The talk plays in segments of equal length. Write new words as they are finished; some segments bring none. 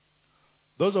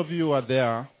Those of you who were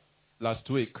there last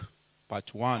week, part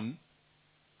 1,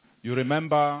 you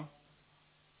remember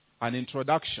an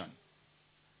introduction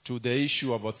to the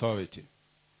issue of authority.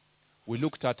 We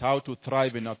looked at how to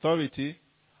thrive in authority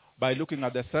by looking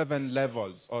at the 7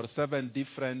 levels or 7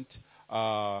 different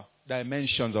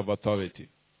dimensions of authority.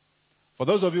 For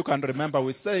those of you who can remember,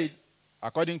 we said,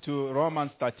 according to Romans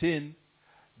 13,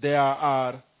 there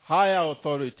are higher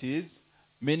authorities,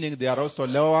 meaning there are also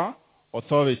lower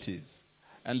authorities.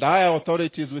 And the higher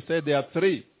authorities, we said there are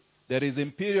 3. There is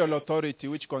imperial authority,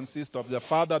 which consists of the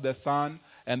Father, the Son,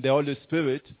 and the Holy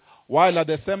Spirit, while at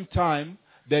the same time,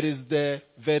 there is the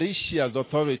vericious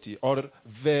authority, or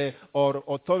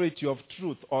authority of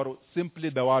truth, or simply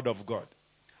the Word of God.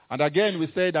 And again,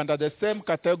 we said under the same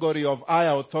category of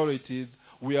higher authorities,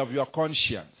 we have your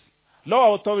conscience.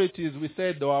 Lower authorities, we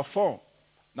said there are 4.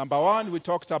 Number 1, we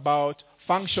talked about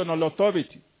functional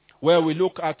authority, where we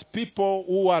look at people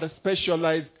who are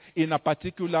specialized in a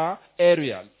particular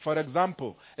area. For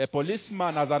example, a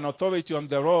policeman has an authority on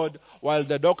the road, while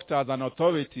the doctor has an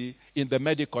authority in the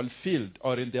medical field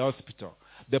or in the hospital.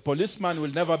 The policeman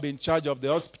will never be in charge of the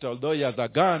hospital, though he has a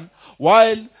gun,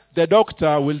 while the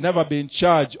doctor will never be in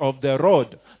charge of the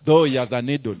road, though he has a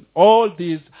needle. All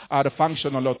these are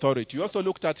functional authority. We also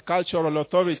looked at cultural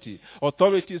authority,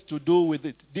 authorities to do with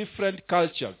different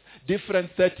cultures, different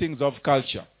settings of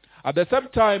culture. At the same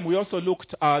time, we also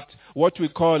looked at what we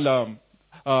call the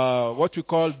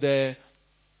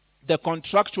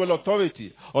contractual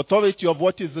authority of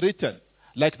what is written,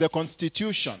 like the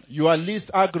Constitution, your lease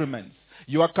agreements,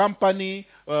 your company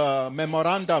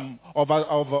memorandum of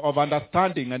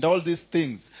understanding, and all these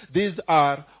things. These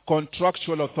are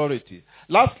contractual authority.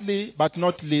 Lastly, but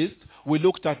not least, we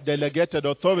looked at delegated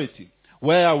authority,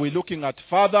 where we're looking at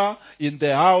father in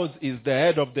the house is the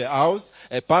head of the house.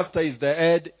 A pastor is the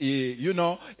head,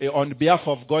 on behalf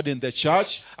of God in the church.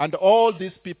 And all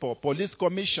these people, police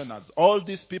commissioners, all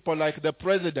these people like the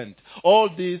president, all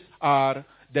these are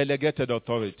delegated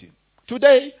authority.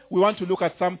 Today, we want to look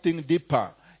at something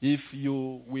deeper, if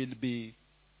you will be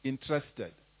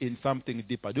interested in something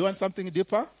deeper. Do you want something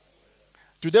deeper?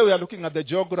 Today, we are looking at the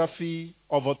geography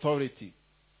of authority.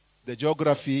 The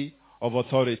geography of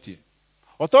authority.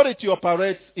 Authority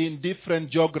operates in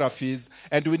different geographies,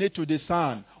 and we need to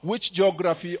discern which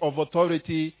geography of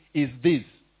authority is this.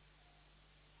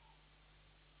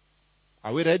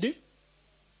 Are we ready?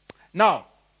 Now,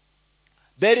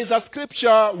 there is a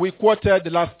scripture we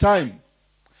quoted last time.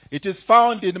 It is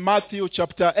found in Matthew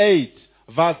chapter 8,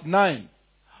 verse 9,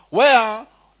 where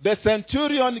the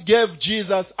centurion gave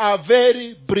Jesus a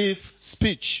very brief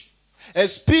speech, a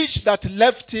speech that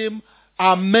left him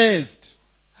amazed.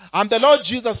 And the Lord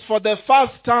Jesus, for the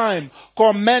first time,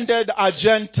 commended a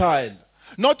Gentile.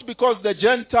 Not because the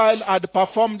Gentile had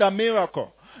performed a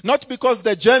miracle. Not because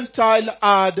the Gentile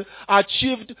had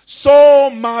achieved so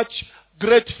much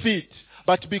great feat.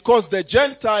 But because the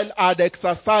Gentile had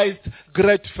exercised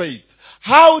great faith.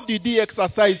 How did he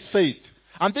exercise faith?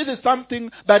 And this is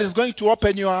something that is going to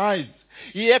open your eyes.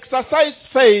 He exercised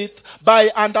faith by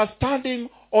understanding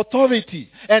authority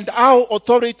and how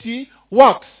authority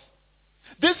works.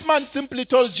 This man simply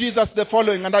told Jesus the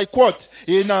following, and I quote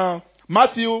in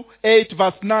Matthew 8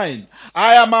 verse 9.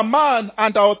 I am a man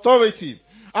under authority,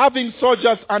 having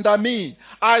soldiers under me.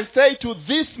 I say to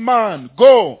this man,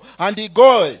 go, and he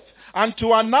goeth, and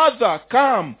to another,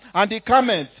 come, and he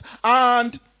cometh,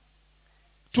 and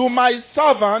to my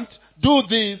servant, do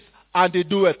this, and he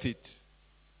doeth it.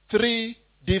 3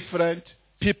 different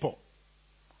people.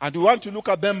 And we want to look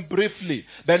at them briefly,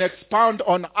 then expound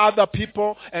on other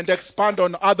people, and expand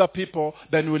on other people,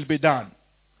 then we'll be done.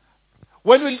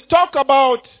 When we talk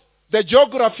about the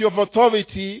geography of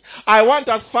authority, I want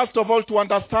us first of all to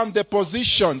understand the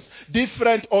positions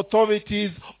different authorities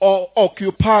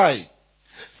occupy.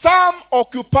 Some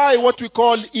occupy what we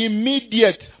call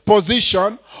immediate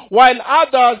position, while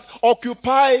others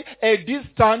occupy a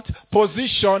distant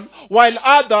position, while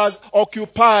others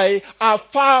occupy a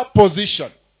far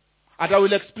position. And I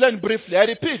will explain briefly. I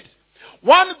repeat.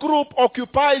 One group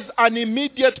occupies an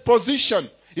immediate position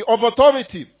of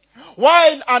authority,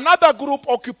 while another group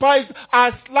occupies a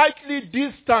slightly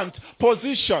distant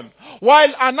position,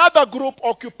 while another group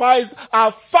occupies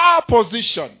a far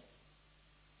position.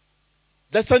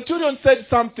 The centurion said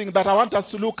something that I want us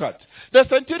to look at. The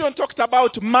centurion talked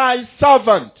about my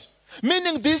servant,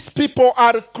 meaning these people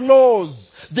are close,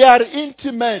 they are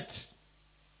intimate.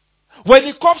 When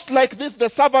he coughs like this, the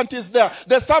servant is there.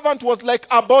 The servant was like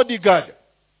a bodyguard.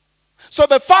 So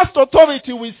the first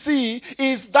authority we see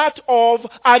is that of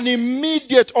an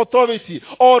immediate authority,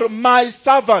 or my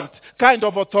servant kind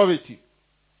of authority.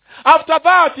 After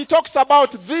that, he talks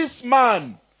about this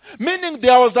man, meaning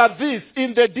there was a this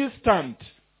in the distant.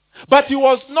 But he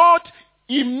was not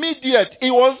immediate,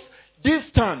 he was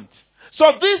distant.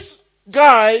 So this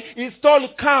guy is told,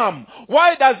 come.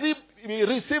 Why does he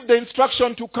receive the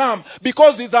instruction to come?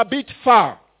 Because he's a bit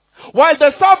far. While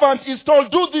the servant is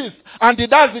told, do this, and he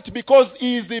does it because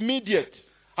he is immediate.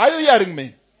 Are you hearing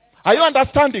me? Are you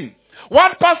understanding?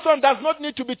 One person does not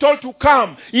need to be told to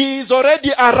come. He is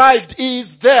already arrived. He is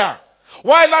there.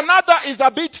 While another is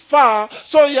a bit far,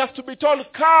 so he has to be told,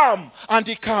 come, and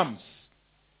he comes.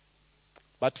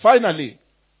 But finally,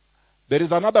 there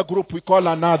is another group we call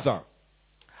another.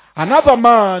 Another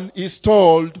man is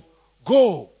told,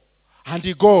 go, and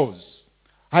he goes.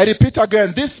 I repeat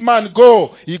again, this man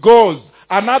go, he goes.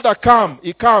 Another come,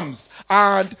 he comes.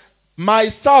 And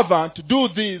my servant do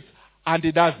this, and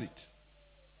he does it.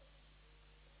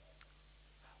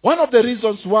 One of the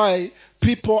reasons why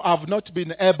people have not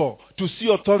been able to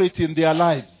see authority in their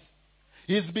lives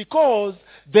is because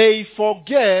they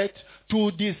forget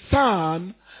to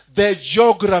discern the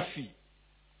geography.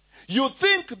 You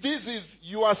think this is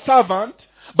your servant,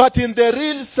 but in the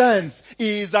real sense,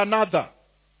 he is another.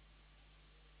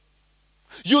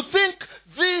 You think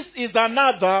this is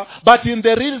another, but in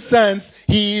the real sense,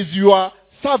 he is your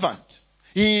servant.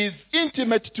 He is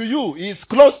intimate to you. He is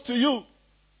close to you.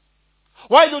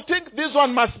 While you think this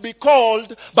one must be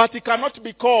called, but he cannot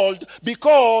be called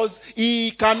because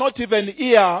he cannot even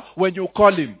hear when you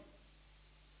call him.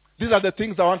 These are the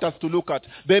things I want us to look at.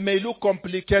 They may look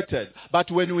complicated,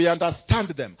 but when we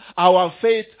understand them, our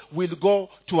faith will go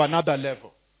to another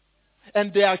level.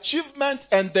 And the achievements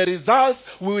and the results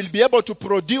we will be able to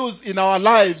produce in our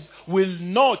lives will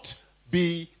not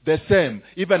be the same,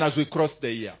 even as we cross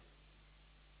the year.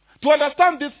 To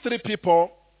understand these three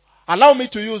people, allow me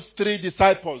to use three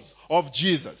disciples of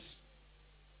Jesus.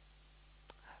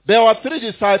 There were three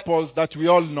disciples that we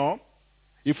all know.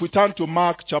 If we turn to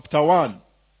Mark chapter 1.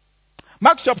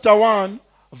 Mark chapter 1,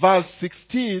 verse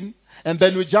 16, and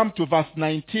then we jump to verse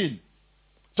 19.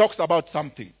 Talks about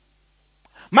something.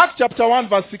 Mark chapter 1,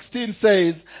 verse 16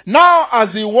 says, now as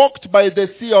he walked by the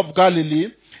Sea of Galilee,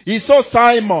 he saw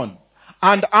Simon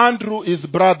and Andrew his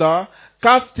brother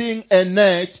casting a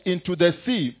net into the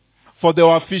sea, for they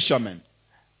were fishermen.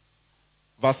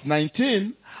 Verse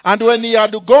 19, and when he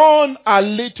had gone a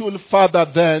little further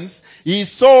thence, he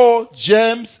saw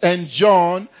James and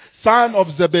John, son of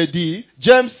Zebedee,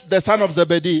 James the son of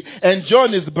Zebedee, and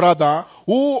John his brother,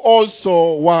 who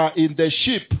also were in the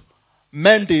ship,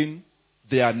 mending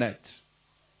their net.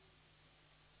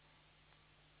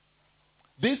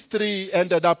 These three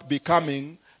ended up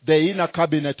becoming the inner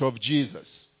cabinet of Jesus.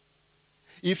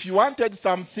 If you wanted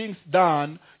some things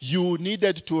done, you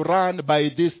needed to run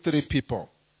by these three people.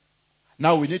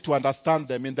 Now we need to understand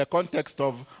them in the context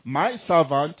of my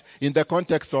servant, in the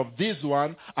context of this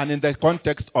one, and in the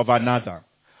context of another.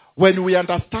 When we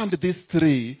understand these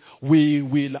three, we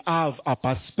will have a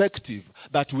perspective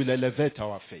that will elevate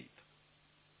our faith.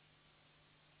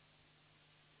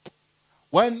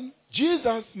 When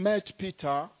Jesus met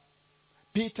Peter,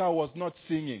 Peter was not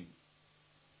singing.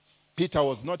 Peter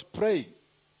was not praying.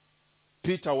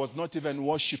 Peter was not even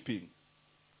worshiping.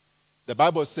 The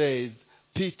Bible says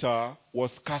Peter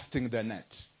was casting the net.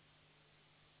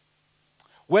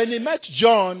 When he met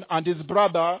John and his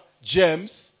brother James,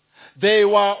 they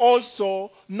were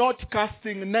also not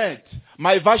casting net.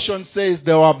 My version says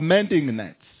they were mending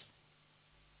nets.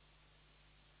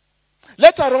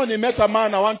 Later on he met a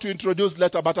man I want to introduce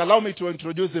later, but allow me to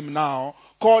introduce him now,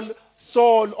 called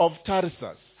Saul of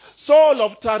Tarsus. Saul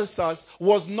of Tarsus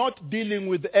was not dealing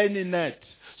with any net.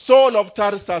 Saul of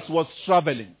Tarsus was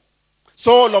traveling.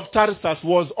 Saul of Tarsus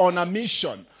was on a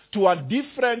mission to a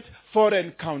different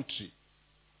foreign country.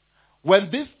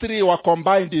 When these three were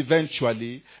combined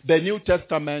eventually, the New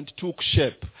Testament took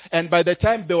shape. And by the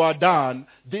time they were done,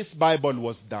 this Bible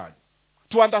was done.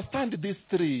 To understand these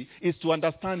three is to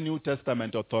understand New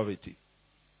Testament authority.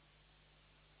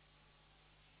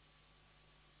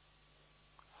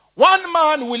 One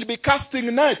man will be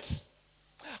casting nets.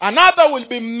 Another will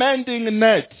be mending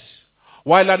nets.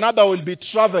 While another will be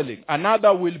traveling.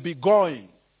 Another will be going.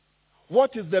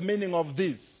 What is the meaning of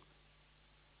this?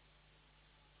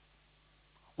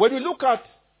 When we look at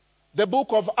the book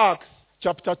of Acts,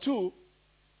 chapter 2,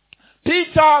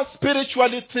 Peter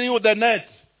spiritually threw the net.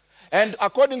 And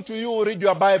according to you, read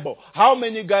your Bible. How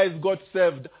many guys got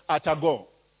saved at a go?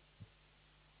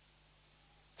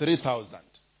 3,000.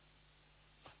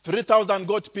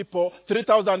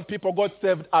 3,000 people got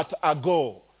saved at a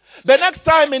go. The next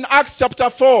time in Acts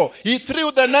chapter 4, he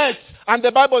threw the net and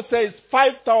the Bible says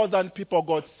 5,000 people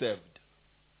got saved.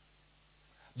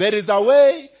 There is a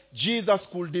way Jesus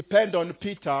could depend on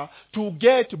Peter to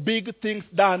get big things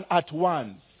done at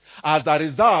once. As a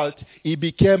result, he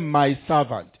became my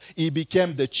servant. He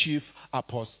became the chief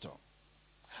apostle.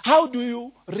 How do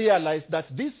you realize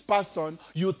that this person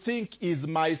you think is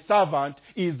my servant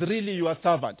is really your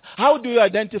servant? How do you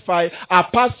identify a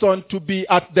person to be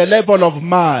at the level of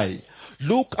my?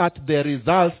 Look at the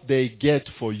results they get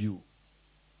for you.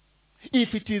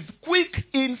 If it is quick,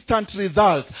 instant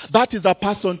results, that is a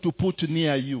person to put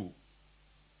near you.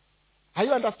 Are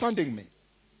you understanding me?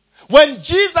 When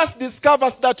Jesus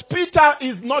discovers that Peter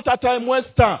is not a time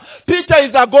waster, Peter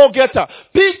is a go-getter,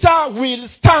 Peter will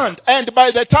stand, and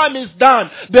by the time he's done,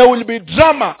 there will be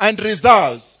drama and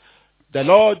results. The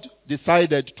Lord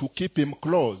decided to keep him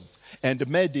close and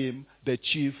made him the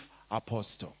chief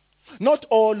apostle. Not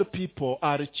all people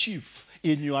are chief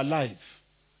in your life.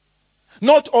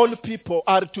 Not all people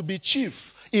are to be chief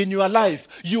in your life.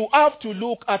 You have to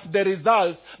look at the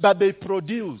results that they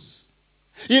produce.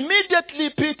 Immediately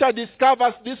Peter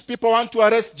discovers these people want to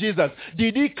arrest Jesus.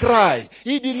 Did he cry?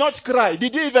 He did not cry.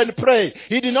 Did he even pray?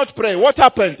 He did not pray. What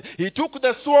happened? He took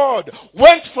the sword,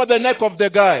 went for the neck of the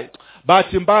guy. But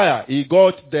Mbaya, he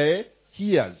got the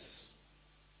ears.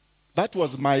 That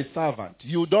was my servant.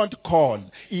 You don't call.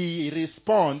 He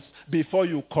responds before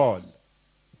you call.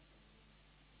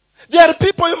 There are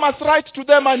people you must write to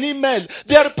them an email.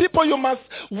 There are people you must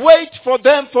wait for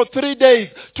them for 3 days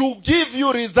to give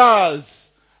you results.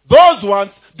 Those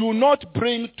ones do not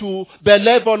bring to the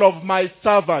level of my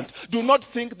servant. Do not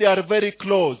think they are very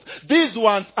close. These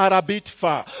ones are a bit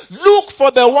far. Look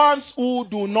for the ones who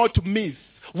do not miss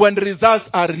when results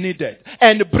are needed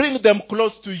and bring them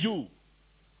close to you.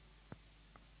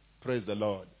 Praise the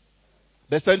Lord.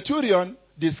 The centurion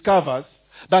discovers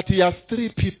that he has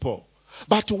 3 people.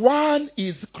 But one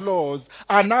is close,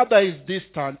 another is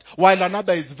distant, while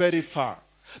another is very far.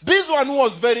 This one who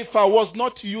was very far was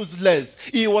not useless.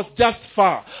 He was just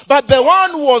far. But the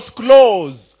one who was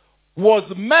close was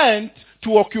meant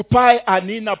to occupy an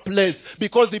inner place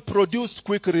because he produced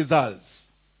quick results.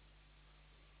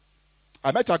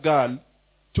 I met a girl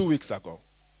 2 weeks ago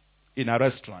in a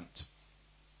restaurant.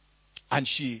 And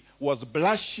she was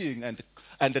blushing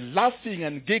and laughing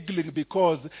and giggling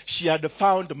because she had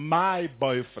found my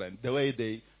boyfriend, the way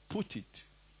they put it.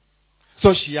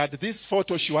 So she had this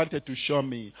photo she wanted to show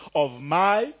me of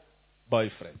my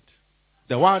boyfriend,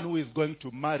 the one who is going to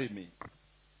marry me.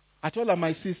 I told her,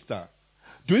 my sister,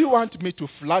 do you want me to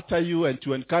flatter you and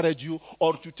to encourage you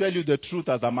or to tell you the truth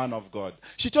as a man of God?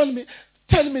 She told me,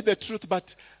 tell me the truth, but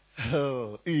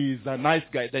he's a nice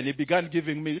guy. Then she began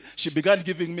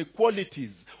giving me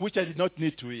qualities which I did not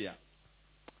need to hear.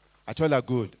 I told her,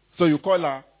 good. So you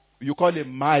call him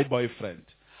my boyfriend.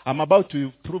 I'm about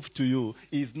to prove to you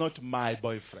he's not my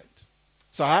boyfriend.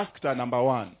 So I asked her, number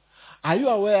 1, are you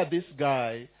aware this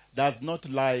guy does not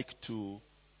like to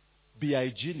be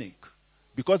hygienic?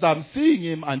 Because I'm seeing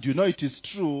him and you know it is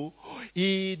true,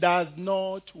 he does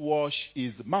not wash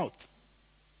his mouth.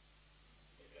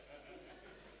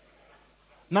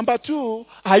 Number 2,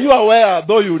 are you aware,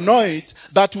 though you know it,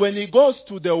 that when he goes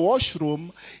to the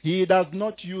washroom, he does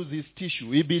not use his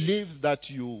tissue. He believes that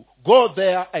you go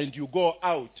there and you go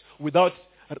out without,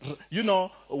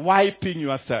 wiping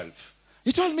yourself.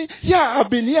 He told me, yeah, I've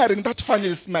been hearing that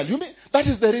funny smell. You mean, that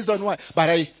is the reason why. But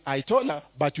I told her,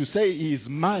 but you say he is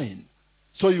mine.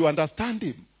 So you understand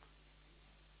him.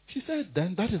 She said,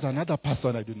 then that is another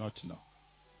person I do not know.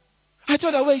 I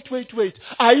told her, wait.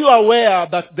 Are you aware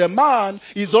that the man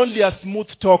is only a smooth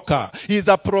talker? He's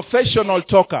a professional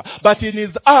talker. But in his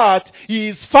heart, he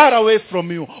is far away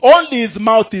from you. Only his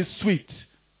mouth is sweet.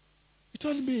 He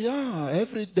told me, yeah,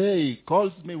 every day he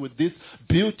calls me with these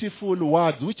beautiful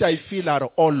words, which I feel are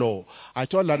hollow. I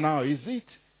told her, now, is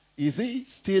he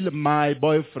still my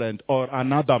boyfriend or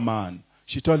another man?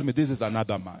 She told me, this is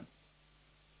another man.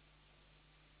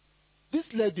 This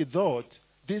lady thought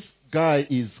this guy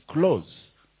is close.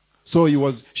 So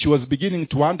she was beginning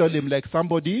to handle him like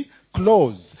somebody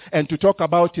close, and to talk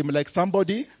about him like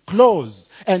somebody close,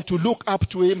 and to look up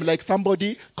to him like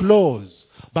somebody close.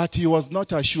 But she was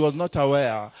not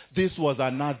aware this was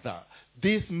another.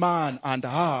 This man and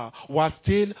her were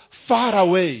still far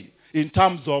away in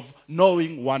terms of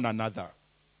knowing one another.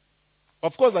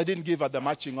 Of course, I didn't give her the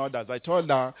matching orders. I told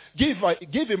her,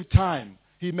 give him time.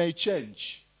 He may change.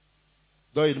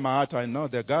 Though in my heart I know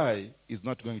the guy is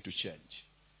not going to change.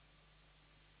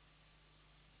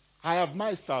 I have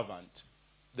my servant,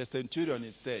 the centurion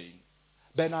is saying.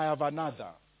 Then I have another.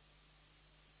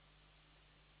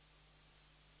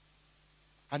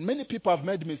 And many people have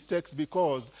made mistakes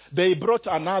because they brought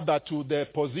another to the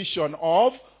position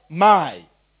of my.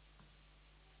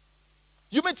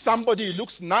 You meet somebody, he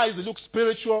looks nice, he looks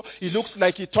spiritual, he looks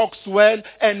like he talks well,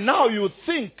 and now you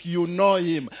think you know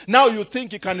him. Now you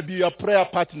think he can be your prayer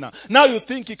partner. Now you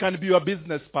think he can be your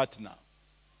business partner.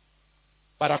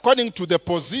 But according to the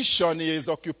position he is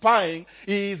occupying,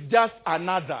 he is just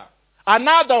another.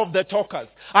 Another of the talkers.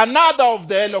 Another of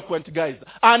the eloquent guys.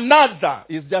 Another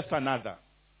is just another.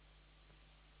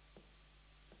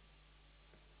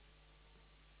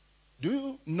 Do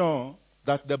you know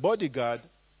that the bodyguard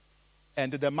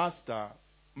and the master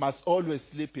must always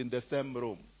sleep in the same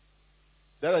room?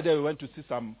 The other day we went to see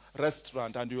some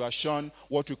restaurant and we were shown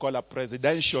what we call a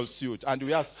presidential suite. And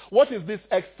we asked, what is this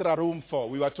extra room for?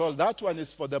 We were told that one is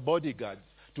for the bodyguards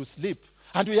to sleep.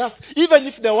 And we asked, even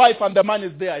if the wife and the man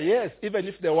is there? Yes, even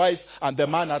if the wife and the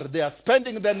man are there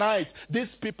spending the night, these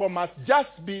people must just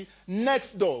be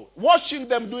next door, watching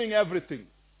them doing everything.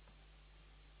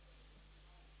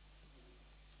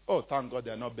 Oh, thank God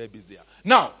there are no babies here.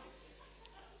 Now,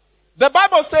 the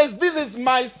Bible says, this is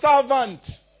my servant.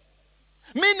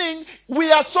 Meaning, we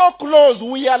are so close,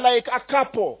 we are like a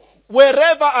couple.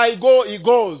 Wherever I go, he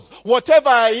goes. Whatever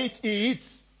I eat, he eats.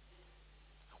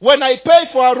 When I pay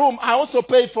for a room, I also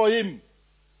pay for him.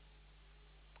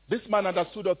 This man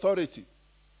understood authority.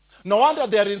 No wonder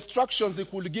there are instructions he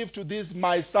could give to this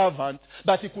my servant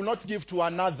that he could not give to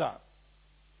another.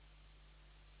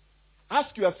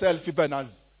 Ask yourself, even as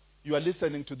you are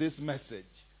listening to this message,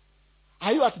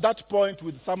 are you at that point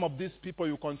with some of these people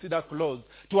you consider close?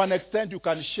 To an extent you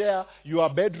can share your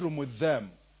bedroom with them.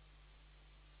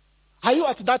 Are you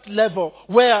at that level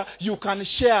where you can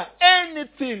share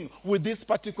anything with this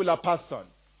particular person?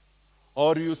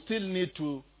 Or you still need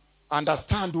to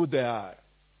understand who they are?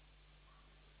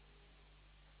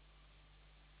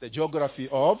 The geography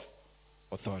of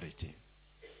authority.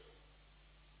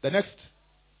 The next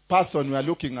person we are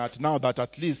looking at, now that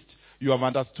at least you have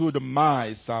understood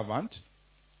my servant,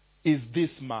 is this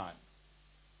man.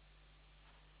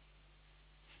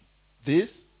 This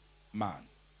man.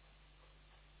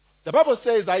 The Bible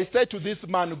says, I said to this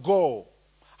man, go,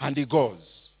 and he goes.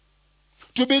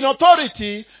 To be in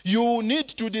authority, you need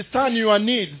to discern your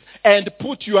needs and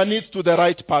put your needs to the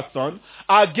right person.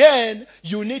 Again,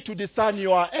 you need to discern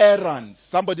your errands.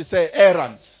 Somebody say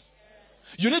errands.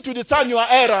 You need to discern your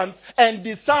errands and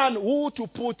discern who to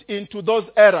put into those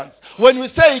errands. When we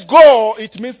say go,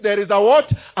 it means there is a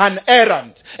what? An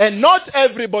errand. And not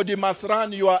everybody must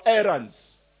run your errands.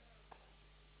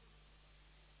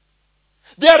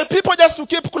 There are people just to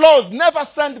keep close. Never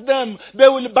send them. They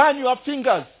will burn your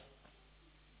fingers.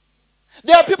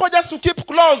 There are people just to keep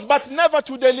close, but never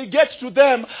to delegate to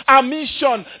them a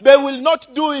mission. They will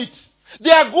not do it. They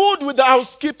are good with the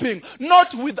housekeeping, not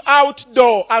with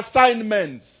outdoor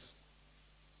assignments.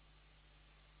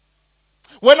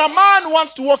 When a man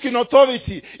wants to walk in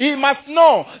authority, he must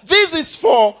know this is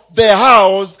for the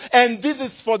house and this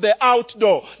is for the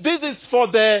outdoor. This is for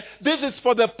the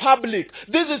public.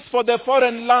 This is for the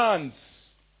foreign lands.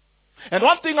 And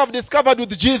one thing I've discovered with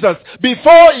Jesus,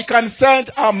 before he can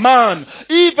send a man,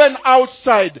 even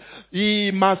outside,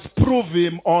 he must prove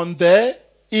him on the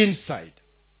inside.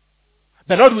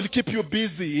 The Lord will keep you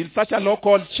busy in such a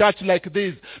local church like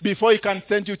this before he can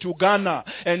send you to Ghana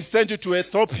and send you to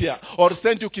Ethiopia or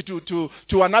send you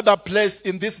to another place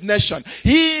in this nation.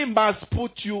 He must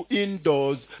put you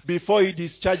indoors before he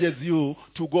discharges you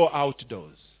to go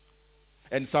outdoors.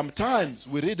 And sometimes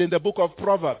we read in the book of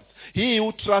Proverbs, he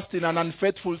who trusts in an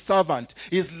unfaithful servant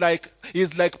is like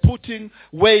putting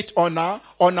weight on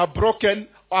a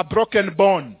broken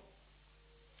bone.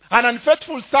 An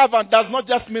unfaithful servant does not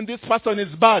just mean this person is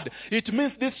bad. It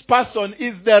means this person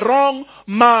is the wrong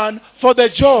man for the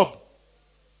job.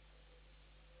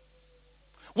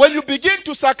 When you begin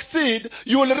to succeed,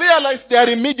 you will realize there are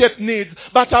immediate needs.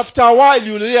 But after a while,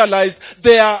 you will realize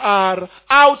there are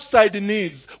outside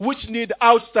needs which need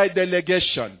outside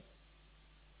delegation.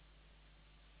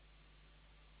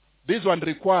 This one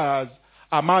requires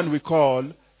a man we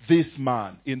call this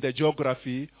man in the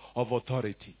geography of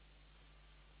authority.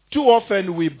 Too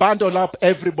often we bundle up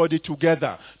everybody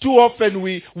together. Too often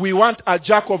we want a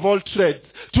jack of all trades.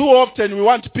 Too often we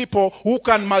want people who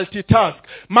can multitask.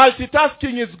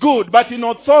 Multitasking is good, but in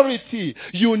authority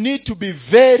you need to be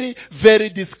very, very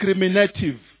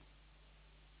discriminative.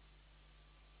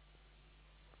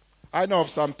 I know of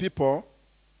some people,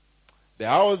 the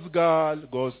house girl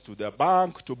goes to the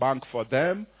bank to bank for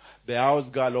them. The house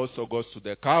girl also goes to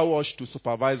the car wash to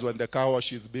supervise when the car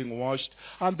wash is being washed.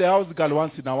 And the house girl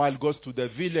once in a while goes to the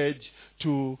village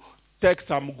to take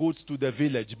some goods to the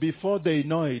village. Before they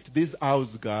know it, this house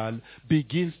girl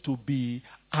begins to be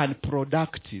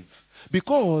unproductive.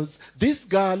 Because this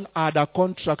girl had a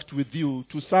contract with you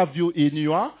to serve you in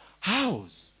your house.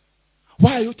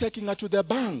 Why are you taking her to the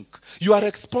bank? You are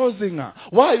exposing her.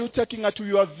 Why are you taking her to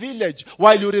your village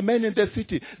while you remain in the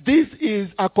city? This is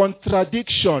a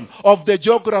contradiction of the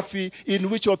geography in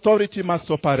which authority must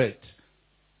operate.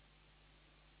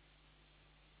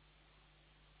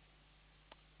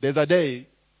 There's a day,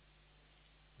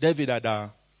 David had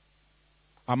a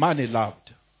man he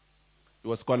loved. He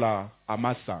was called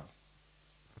Amasa.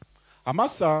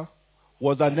 Amasa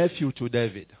was a nephew to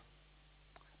David.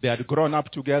 They had grown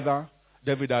up together.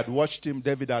 David had watched him.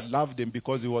 David had loved him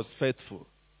because he was faithful.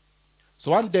 So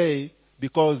one day,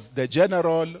 because the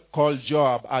general called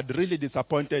Joab had really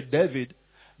disappointed David,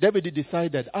 David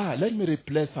decided, let me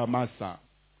replace Amasa.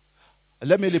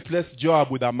 Let me replace Joab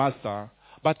with Amasa.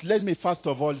 But let me first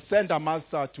of all send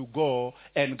Amasa to go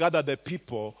and gather the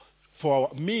people for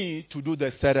me to do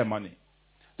the ceremony.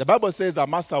 The Bible says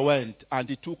Amasa went and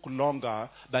it took longer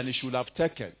than he should have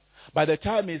taken. By the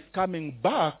time he's coming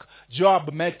back,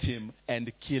 Joab met him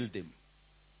and killed him.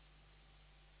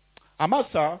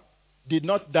 Amasa did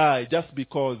not die just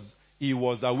because he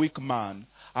was a weak man.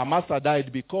 Amasa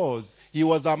died because he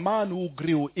was a man who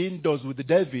grew indoors with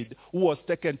David, who was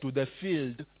taken to the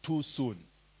field too soon.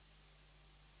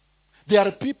 There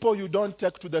are people you don't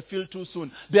take to the field too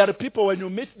soon. There are people when you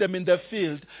meet them in the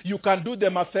field, you can do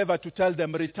them a favor to tell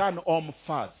them, return home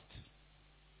fast.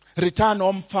 Return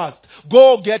home fast.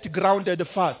 Go get grounded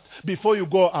fast before you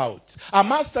go out.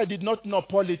 Amasa did not know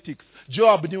politics.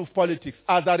 Joab knew politics.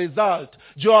 As a result,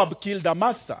 Joab killed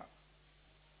Amasa.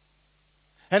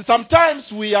 And sometimes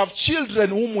we have children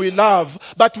whom we love,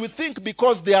 but we think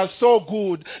because they are so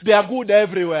good, they are good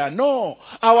everywhere. No,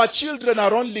 our children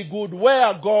are only good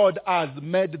where God has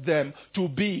made them to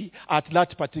be at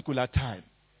that particular time.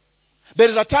 There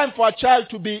is a time for a child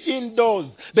to be indoors.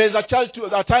 There is a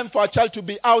time for a child to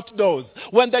be outdoors.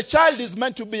 When the child is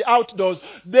meant to be outdoors,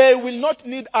 they will not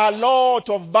need a lot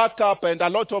of backup and a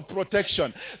lot of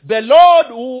protection. The Lord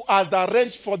who has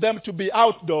arranged for them to be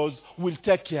outdoors will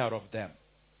take care of them.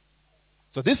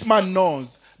 So this man knows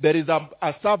there is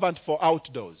a servant for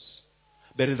outdoors.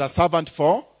 There is a servant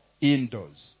for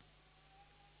indoors.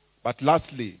 But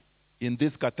lastly, in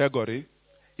this category,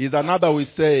 is another we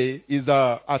say, is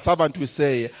a servant we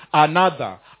say,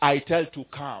 another I tell to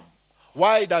come.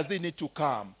 Why does he need to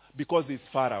come? Because he's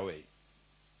far away.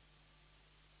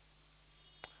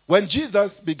 When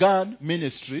Jesus began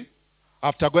ministry,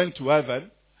 after going to heaven,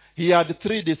 he had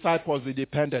 3 disciples he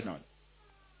depended on.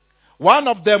 One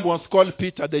of them was called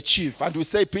Peter the chief, and we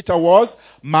say Peter was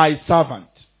my servant.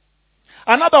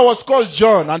 Another was called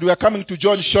John, and we are coming to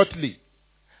John shortly.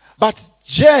 But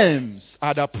James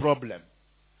had a problem.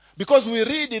 Because we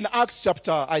read in Acts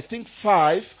chapter,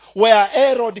 5, where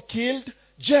Herod killed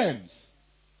James.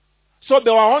 So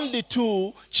there were only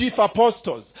 2 chief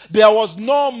apostles. There was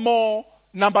no more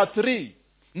number 3.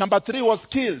 Number 3 was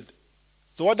killed.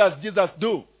 So what does Jesus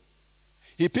do?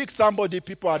 He picked somebody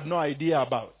people had no idea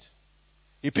about.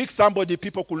 He picked somebody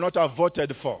people could not have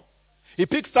voted for. He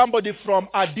picked somebody from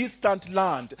a distant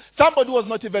land. Somebody who was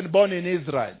not even born in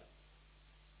Israel.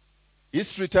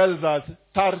 History tells us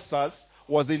Tarsus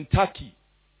was in Turkey.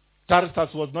 Tarsus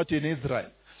was not in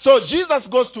Israel. So Jesus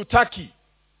goes to Turkey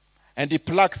and he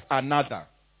plucks another.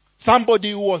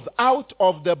 Somebody who was out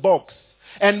of the box.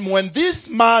 And when this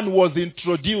man was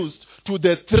introduced to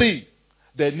the 3,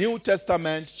 the New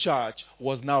Testament church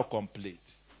was now complete.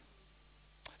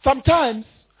 Sometimes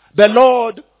the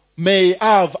Lord may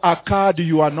have a card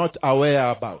you are not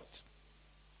aware about.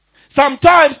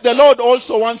 Sometimes the Lord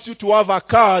also wants you to have a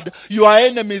card your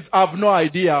enemies have no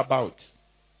idea about.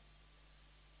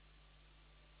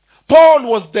 Paul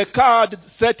was the card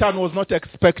Satan was not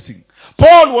expecting.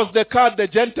 Paul was the card the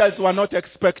Gentiles were not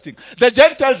expecting. The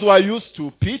Gentiles were used to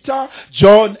Peter,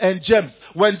 John, and James.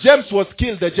 When James was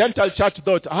killed, the Gentile church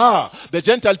thought, the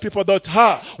Gentile people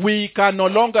thought, we can no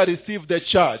longer receive the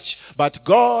church. But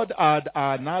God had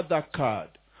another card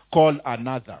called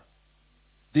another.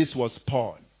 This was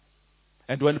Paul.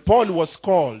 And when Paul was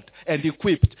called and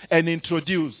equipped and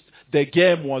introduced, the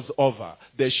game was over.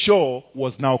 The show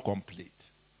was now complete.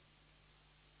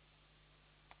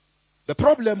 The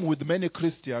problem with many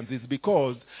Christians is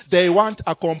because they want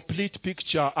a complete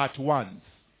picture at once.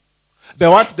 They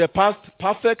want the past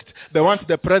perfect, they want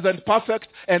the present perfect,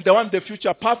 and they want the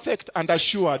future perfect and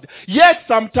assured. Yet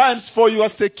sometimes for your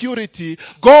security,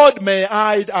 God may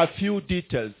hide a few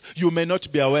details you may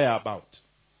not be aware about.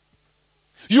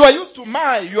 You are used to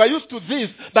you are used to this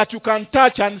that you can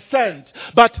touch and send.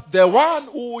 But the one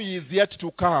who is yet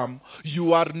to come,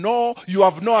 you have no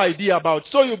idea about.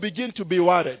 So you begin to be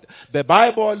worried. The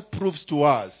Bible proves to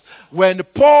us when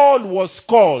Paul was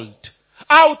called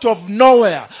out of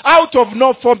nowhere, out of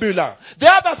no formula. The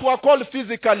others were called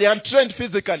physically and trained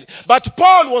physically. But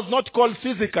Paul was not called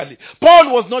physically.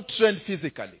 Paul was not trained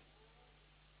physically.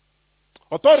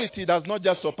 Authority does not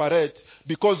just operate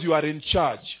because you are in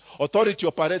charge. Authority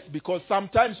operates because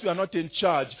sometimes you are not in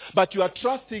charge, but you are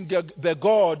trusting the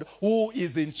God who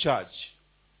is in charge.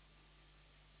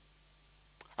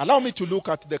 Allow me to look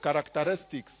at the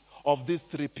characteristics of these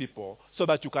three people so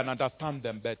that you can understand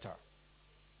them better.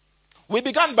 We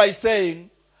began by saying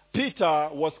Peter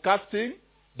was casting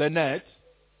the net,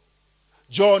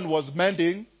 John was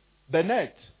mending the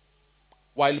net,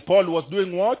 while Paul was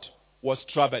doing what? Was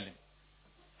traveling.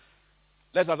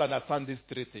 Let us understand these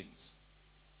three things.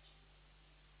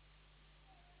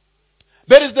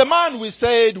 There is the man we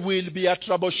said will be a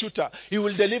troubleshooter. He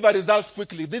will deliver results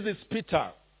quickly. This is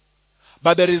Peter.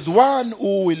 But there is one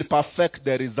who will perfect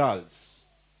the results.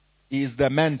 He is the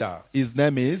mender. His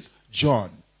name is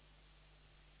John.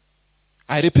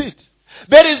 I repeat.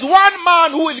 There is one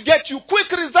man who will get you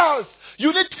quick results.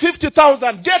 You need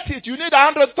 50,000. Get it. You need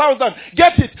 100,000.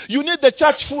 Get it. You need the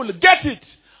church full. Get it.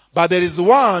 But there is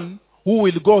one who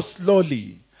will go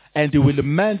slowly and he will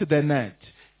mend the net.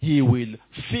 He will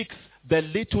fix the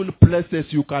little places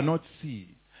you cannot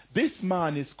see. This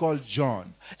man is called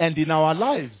John. And in our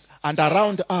lives and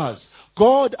around us,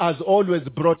 God has always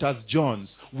brought us Johns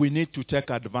we need to take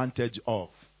advantage of.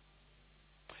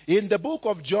 In the book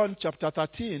of John chapter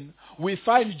 13, we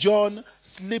find John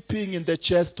sleeping in the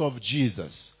chest of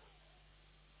Jesus.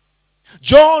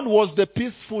 John was the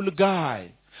peaceful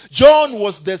guy. John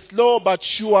was the slow but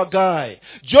sure guy.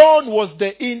 John was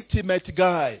the intimate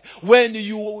guy. When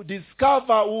you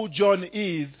discover who John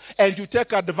is and you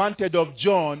take advantage of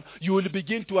John, you will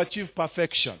begin to achieve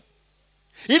perfection.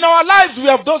 In our lives, we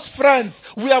have those friends,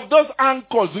 we have those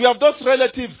uncles, we have those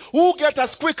relatives who get us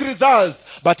quick results.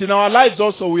 But in our lives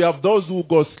also, we have those who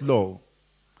go slow.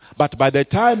 But by the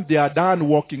time they are done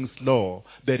walking slow,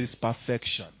 there is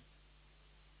perfection.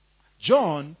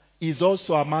 John is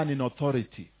also a man in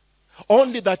authority.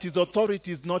 Only that his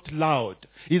authority is not loud.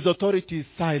 His authority is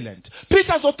silent.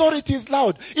 Peter's authority is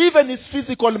loud. Even his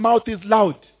physical mouth is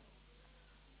loud.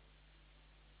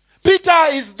 Peter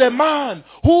is the man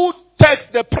who takes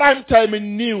the prime time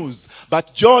in news.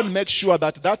 But John makes sure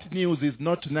that that news is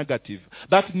not negative.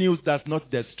 That news does not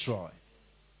destroy.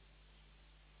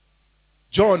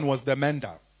 John was the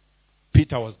mender.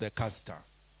 Peter was the caster.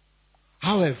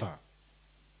 However,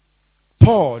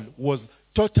 Paul was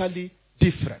totally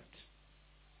different.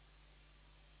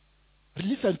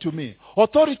 Listen to me.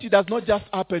 Authority does not just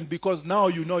happen because now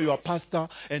you know you are pastor,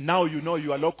 and now you know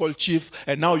you are local chief,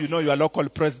 and now you know you are local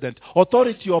president.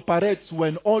 Authority operates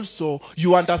when also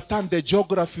you understand the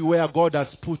geography where God has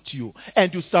put you,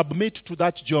 and you submit to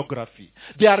that geography.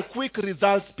 They are quick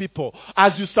results people.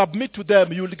 As you submit to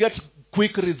them, you will get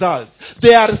quick results.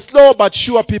 They are slow but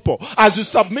sure people. As you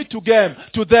submit to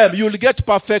them, you will get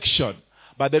perfection.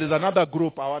 But there is another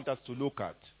group I want us to look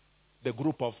at. The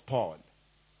group of Paul.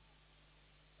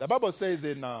 The Bible says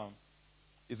in,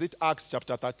 is it Acts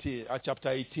chapter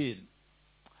 18,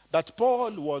 that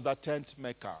Paul was a tent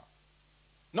maker.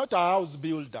 Not a house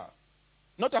builder.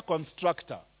 Not a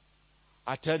constructor.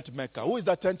 A tent maker. Who is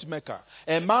a tent maker?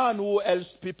 A man who helps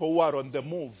people who are on the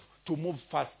move to move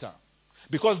faster.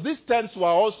 Because these tents were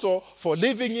also for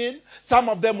living in. Some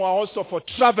of them were also for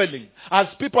traveling. As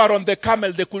people are on the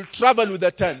camel, they could travel with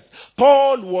the tents.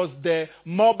 Paul was the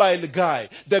mobile guy.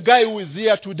 The guy who is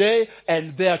here today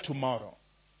and there tomorrow.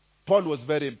 Paul was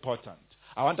very important.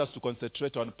 I want us to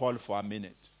concentrate on Paul for a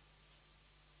minute.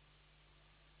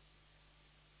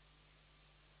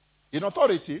 In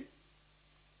authority,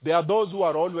 there are those who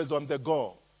are always on the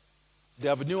go. They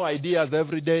have new ideas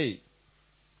every day.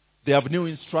 They have new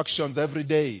instructions every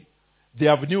day. They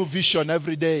have new vision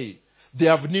every day. They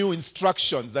have new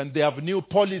instructions and they have new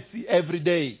policy every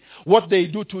day. What they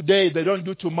do today, they don't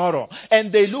do tomorrow.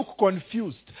 And they look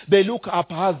confused. They look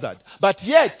haphazard. But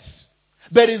yet,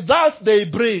 the results they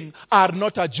bring are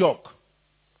not a joke.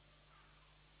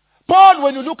 Paul,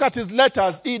 when you look at his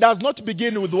letters, he does not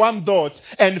begin with one thought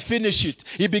and finish it.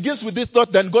 He begins with this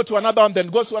thought, then go to another one,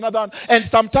 then goes to another one. And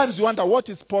sometimes you wonder, what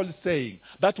is Paul saying?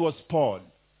 That was Paul.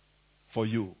 For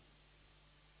you.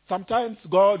 Sometimes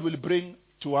God will bring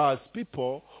to us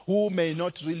people who may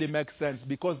not really make sense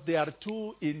because they are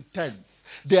too intense.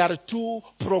 They are too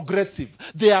progressive.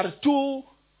 They are too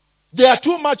They are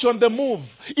too much on the move.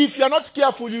 If you are not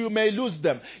careful, you may lose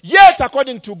them. Yet,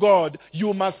 according to God,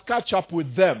 you must catch up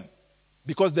with them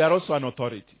because they are also an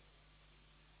authority.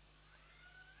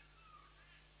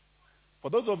 For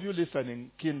those of you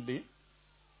listening keenly,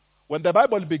 when the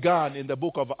Bible began in the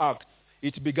book of Acts,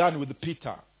 it began with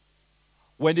Peter.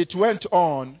 When it went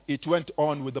on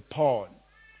with Paul.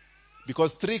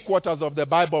 Because 3/4 of the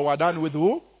Bible were done with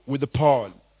who? With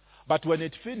Paul. But when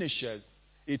it finishes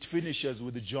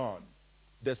with John.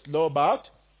 The slow but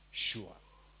sure.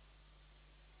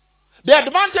 The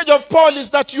advantage of Paul is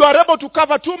that you are able to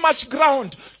cover too much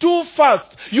ground too fast.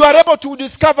 You are able to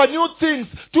discover new things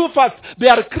too fast.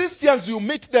 There are Christians, you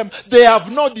meet them, they have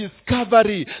no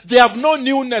discovery. They have no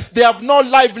newness. They have no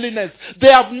liveliness.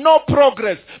 They have no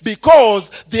progress because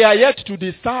they are yet to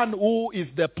discern who is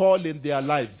the Paul in their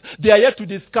lives. They are yet to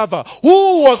discover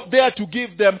who was there to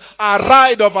give them a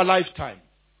ride of a lifetime.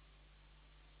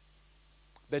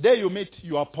 The day you meet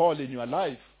your Paul in your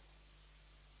life,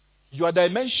 your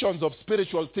dimensions of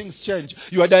spiritual things change.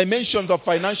 Your dimensions of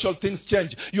financial things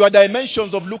change. Your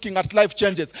dimensions of looking at life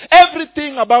changes.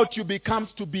 Everything about you becomes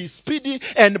to be speedy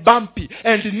and bumpy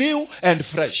and new and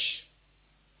fresh.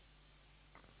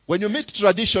 When you meet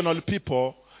traditional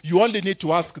people, you only need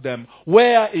to ask them,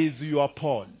 where is your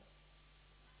Paul?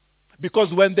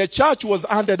 Because when the church was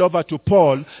handed over to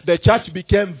Paul, the church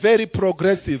became very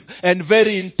progressive and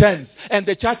very intense. And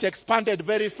the church expanded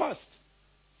very fast.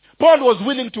 Paul was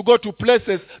willing to go to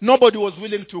places nobody was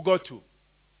willing to go to.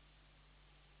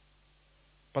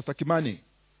 Pastor Kimani,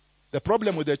 the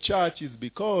problem with the church is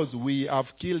because we have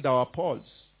killed our Pauls.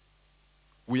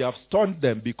 We have stoned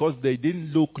them because they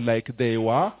didn't look like they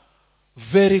were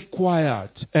very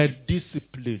quiet and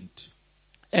disciplined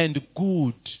and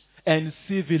good and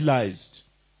civilized.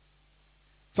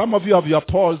 Some of you have your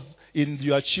Pauls in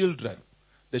your children.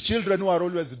 The children who are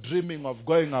always dreaming of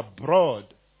going abroad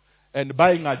and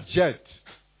buying a jet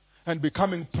and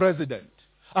becoming president.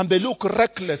 And they look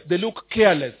reckless, they look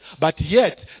careless. But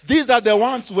yet, these are the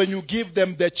ones when you give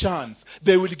them the chance,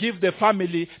 they will give the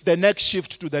family the next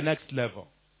shift to the next level.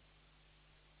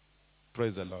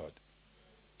 Praise the Lord.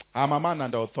 I'm a man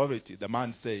under authority. The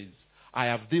man says, I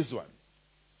have this one.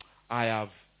 I have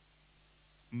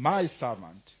my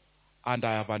servant and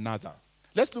I have another.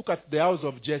 Let's look at the house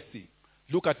of Jesse.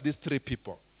 Look at these 3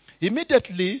 people.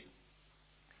 Immediately,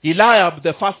 Eliab,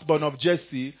 the firstborn of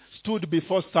Jesse, stood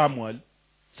before Samuel.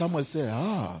 Samuel said,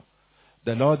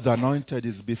 the Lord's anointed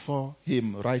is before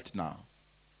him right now.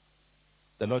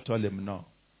 The Lord told him no.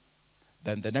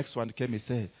 Then the next one came, he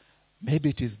said, maybe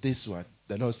it is this one.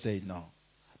 The Lord said no.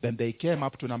 Then they came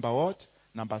up to number what?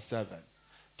 Number 7.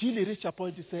 Till he reached a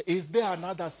point, he said, is there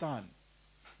another son?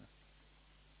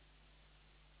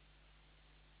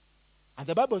 And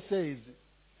the Bible says,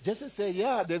 Jesse said,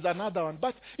 yeah, there's another one,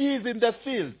 but he is in the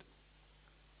field.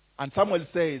 And Samuel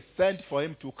says, send for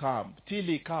him to come. Till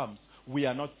he comes, we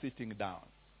are not sitting down.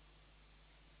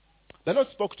 The Lord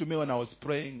spoke to me when I was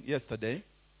praying yesterday.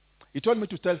 He told me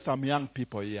to tell some young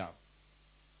people here,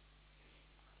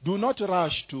 do not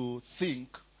rush to think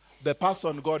the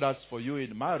person God has for you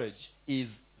in marriage is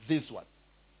this one.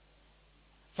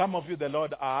 Some of you, the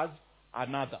Lord has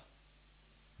another.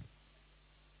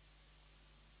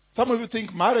 Some of you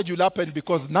think marriage will happen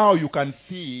because now you can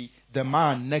see the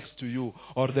man next to you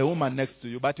or the woman next to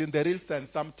you. But in the real sense,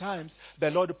 sometimes the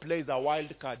Lord plays a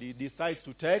wild card. He decides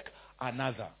to take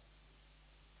another.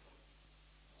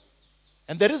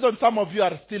 And the reason some of you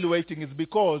are still waiting is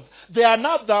because the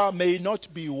another may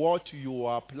not be what you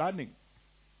are planning.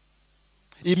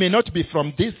 It may not be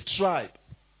from this tribe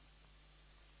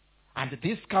and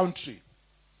this country.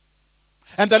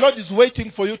 And the Lord is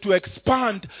waiting for you to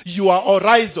expand your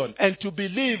horizon and to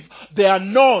believe the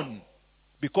unknown.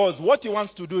 Because what he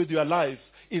wants to do with your life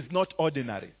is not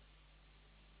ordinary.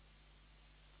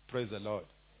 Praise the Lord.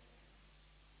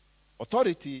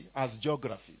 Authority has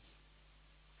geographies.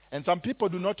 And some people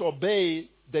do not obey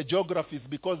the geographies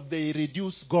because they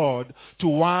reduce God to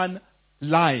one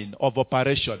line of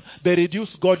operation. They reduce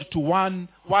God to one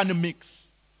mix.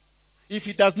 If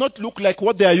it does not look like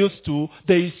what they are used to,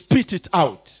 they spit it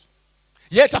out.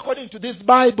 Yet according to this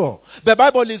Bible, the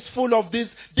Bible is full of these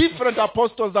different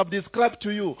apostles I've described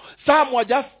to you. Some were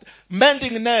just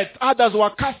mending nets, others were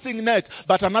casting nets,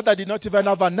 but another did not even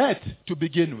have a net to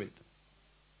begin with.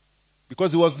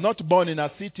 Because he was not born in a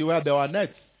city where there were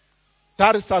nets.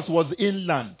 Tarsus was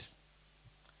inland.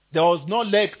 There was no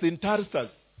lakes in Tarsus.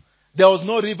 There was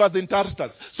no rivers in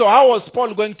Tarsus. So how was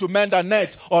Paul going to mend a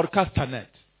net or cast a net?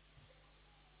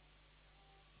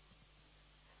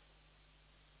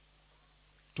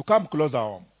 To come closer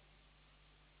home.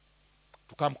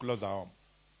 To come closer home.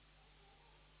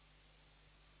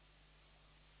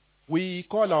 We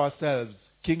call ourselves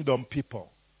kingdom people.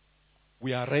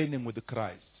 We are reigning with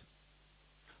Christ.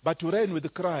 But to reign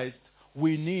with Christ,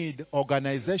 we need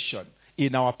organization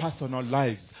in our personal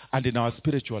lives and in our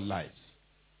spiritual lives.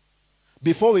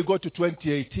 Before we go to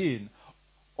 2018,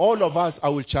 all of us, I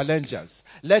will challenge us.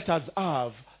 Let us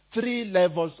have 3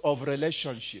 levels of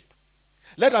relationship.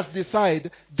 Let us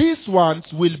decide these ones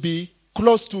will be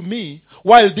close to me,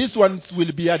 while these ones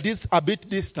will be a bit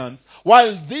distant,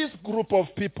 while this group of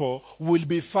people will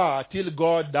be far till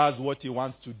God does what he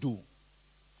wants to do.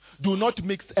 Do not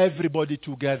mix everybody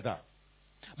together.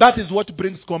 That is what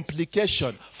brings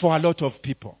complication for a lot of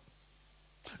people.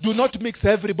 Do not mix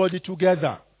everybody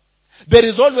together. There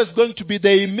is always going to be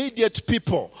the immediate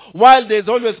people, while there is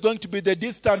always going to be the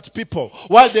distant people,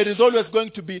 while there is always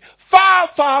going to be far,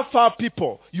 far, far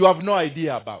people you have no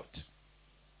idea about.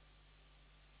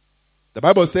 The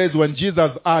Bible says when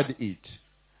Jesus heard it,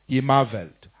 he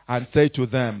marveled and said to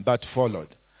them that followed,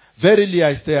 "Verily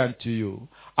I say unto you,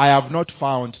 I have not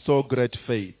found so great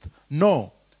faith,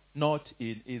 no, not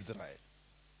in Israel."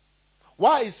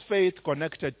 Why is faith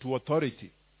connected to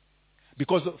authority?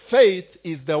 Because faith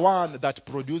is the one that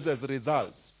produces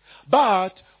results.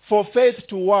 But for faith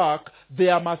to work,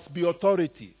 there must be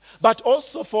authority. But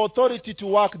also for authority to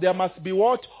work, there must be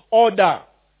what? Order.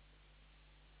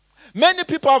 Many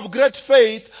people have great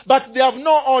faith, but they have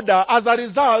no order. As a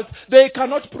result, they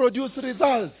cannot produce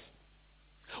results.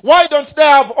 Why don't they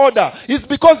have order? It's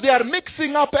because they are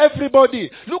mixing up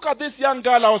everybody. Look at this young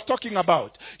girl I was talking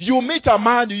about. You meet a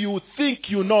man you think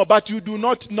you know, but you do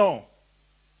not know.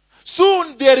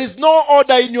 Soon there is no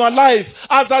order in your life.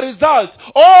 As a result,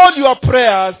 all your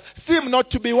prayers seem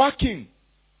not to be working.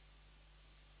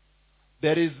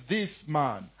 There is this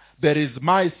man, there is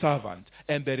my servant,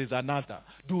 and there is another.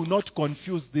 Do not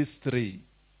confuse these 3.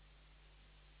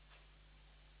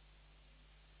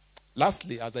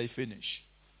 Lastly, as I finish,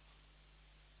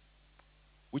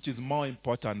 which is more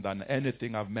important than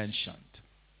anything I've mentioned,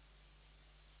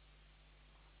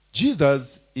 Jesus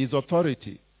is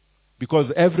authority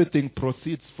because everything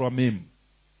proceeds from him.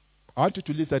 I want you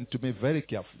to listen to me very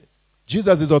carefully.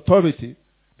 Jesus is authority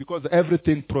because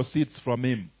everything proceeds from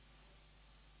him.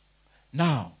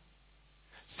 Now,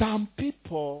 some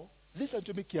people, listen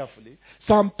to me carefully,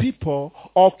 some people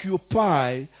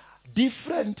occupy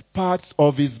different parts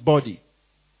of his body.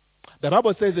 The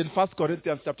Bible says in 1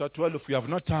 Corinthians chapter 12, if we have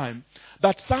no time,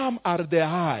 that some are the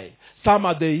eye, some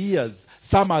are the ears,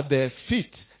 some are the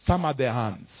feet, some are the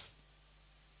hands.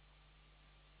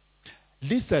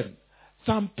 Listen,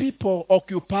 some people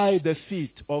occupy the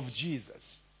feet of Jesus,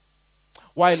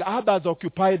 while others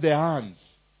occupy the hands,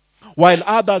 while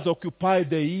others occupy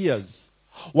the ears,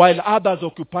 while others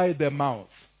occupy the mouth.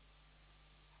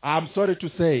 I'm sorry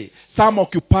to say, some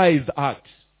occupy his heart.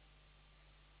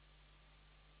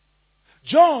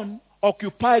 John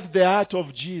occupied the heart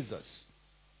of Jesus,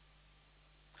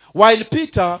 while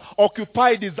Peter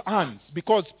occupied his hands,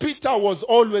 because Peter was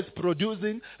always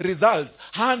producing results.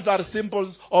 Hands are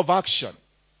symbols of action.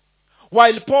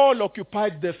 While Paul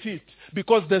occupied the feet,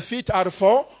 because the feet are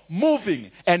for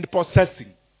moving and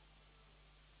possessing.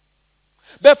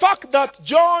 The fact that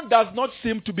John does not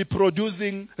seem to be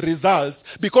producing results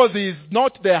because he is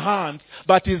not the hands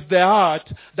but is the heart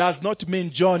does not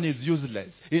mean John is useless.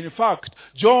 In fact,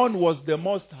 John was the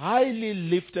most highly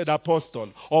lifted apostle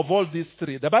of all these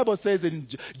 3. The Bible says in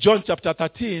John chapter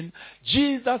 13,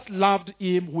 Jesus loved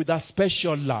him with a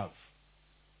special love.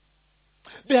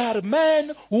 There are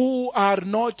men who are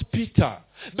not Peter.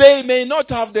 They may not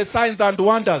have the signs and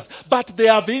wonders, but they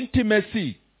have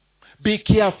intimacy. Be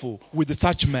careful with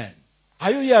such men.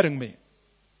 Are you hearing me?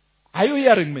 Are you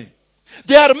hearing me?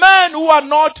 There are men who are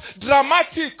not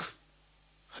dramatic.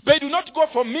 They do not go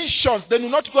for missions. They do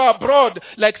not go abroad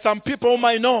like some people whom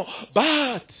I know.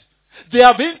 But they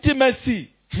have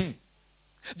intimacy.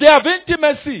 They have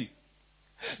intimacy.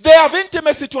 They have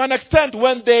intimacy to an extent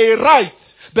when they write,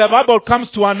 the Bible comes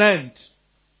to an end.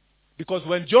 Because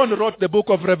when John wrote the book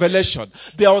of Revelation,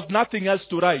 there was nothing else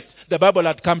to write. The Bible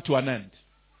had come to an end.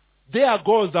 There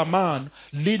goes a man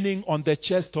leaning on the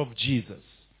chest of Jesus.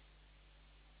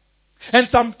 And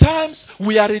sometimes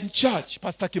we are in church,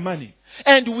 Pastor Kimani,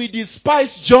 and we despise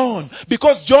John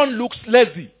because John looks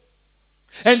lazy.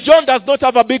 And John does not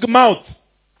have a big mouth.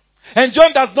 And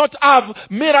John does not have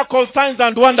miracle signs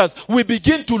and wonders. We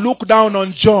begin to look down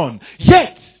on John.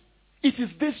 Yet, it is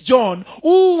this John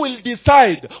who will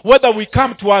decide whether we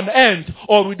come to an end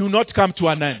or we do not come to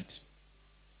an end.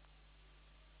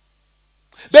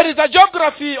 There is a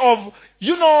geography of,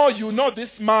 you know this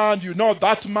man, you know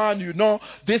that man, you know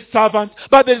this servant.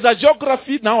 But there is a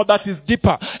geography now that is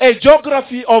deeper. A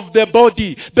geography of the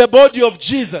body of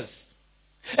Jesus.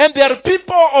 And there are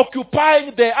people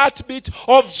occupying the heartbeat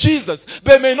of Jesus.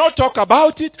 They may not talk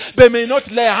about it. They may not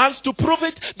lay hands to prove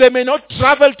it. They may not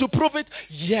travel to prove it.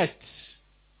 Yet,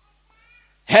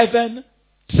 heaven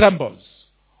trembles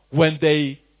when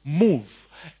they move.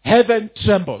 Heaven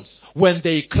trembles when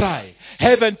they cry.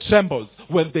 Heaven trembles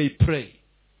when they pray.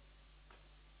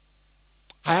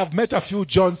 I have met a few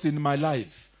Johns in my life.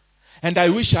 And I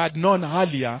wish I had known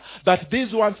earlier that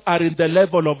these ones are in the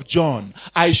level of John.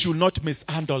 I should not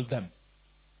mishandle them.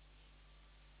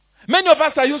 Many of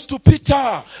us are used to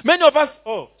Peter. Many of us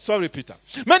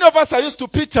are used to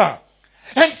Peter.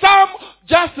 And some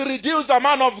just reduce the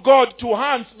man of God to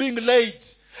hands being laid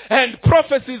and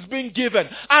prophecies being given.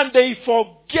 And they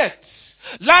forget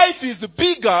life is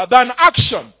bigger than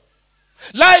action.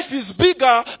 Life is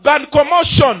bigger than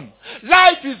commotion.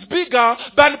 Life is bigger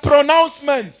than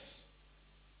pronouncements.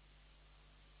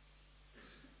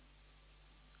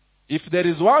 If there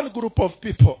is one group of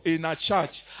people in a church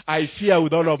I fear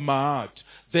with all of my heart,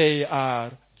 they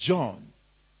are John.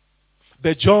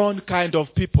 The John kind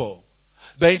of people.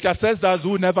 The intercessors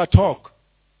who never talk.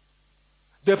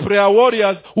 The prayer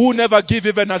warriors who never give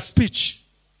even a speech.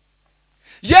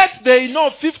 Yet they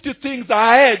know 50 things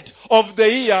ahead of the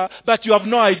year that you have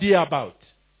no idea about.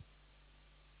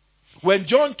 When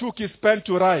John took his pen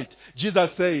to write,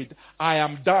 Jesus said, I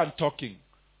am done talking.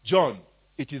 John,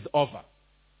 it is over.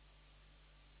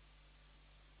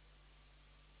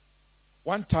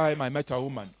 One time I met a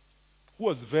woman who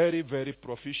was very, very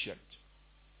proficient.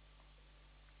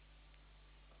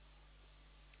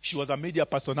 She was a media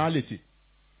personality.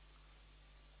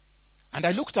 And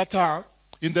I looked at her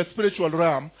in the spiritual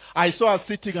realm. I saw her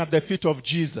sitting at the feet of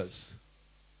Jesus.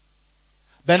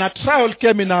 Then a trial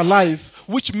came in her life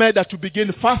which made her to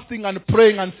begin fasting and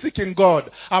praying and seeking God.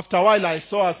 After a while I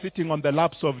saw her sitting on the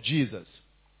laps of Jesus.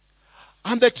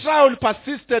 And the trial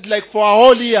persisted like for a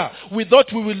whole year. We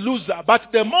thought we will lose her. But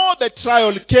the more the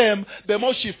trial came, the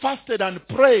more she fasted and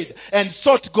prayed and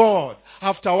sought God.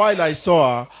 After a while I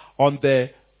saw her on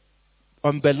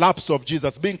the laps of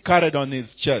Jesus, being carried on his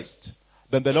chest.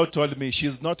 Then the Lord told me,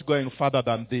 she's not going further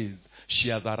than this. She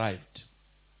has arrived.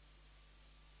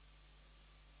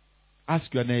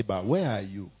 Ask your neighbor, where are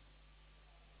you?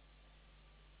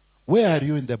 Where are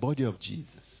you in the body of Jesus?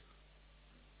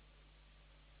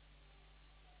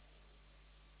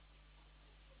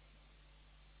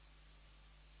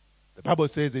 The Bible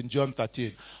says in John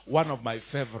 13, one of my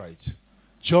favorites,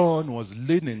 John was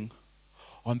leaning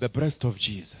on the breast of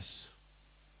Jesus,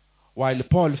 while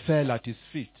Paul fell at his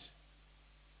feet,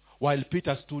 while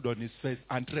Peter stood on his face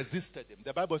and resisted him.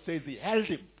 The Bible says he held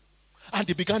him and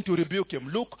he began to rebuke him.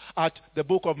 Look at the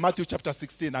book of Matthew chapter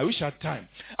 16. I wish I had time.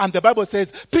 And the Bible says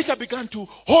Peter began to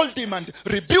hold him and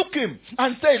rebuke him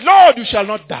and say, Lord, you shall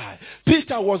not die.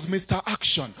 Peter was Mr.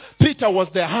 Action. Peter was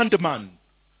the handman.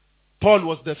 Paul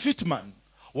was the feet man,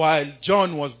 while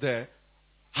John was the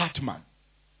heart man.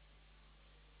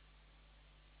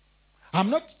 I'm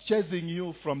not chasing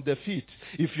you from the feet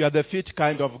if you are the feet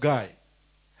kind of guy.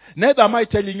 Neither am I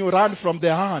telling you run from the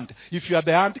hand if you are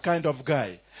the hand kind of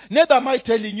guy. Neither am I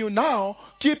telling you now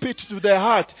keep it to the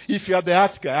heart if you are the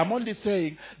heart guy. I'm only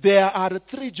saying there are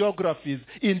 3 geographies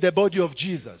in the body of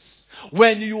Jesus.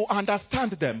 When you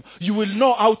understand them, you will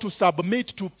know how to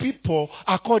submit to people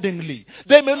accordingly.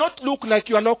 They may not look like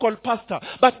your local pastor,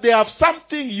 but they have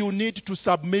something you need to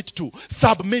submit to.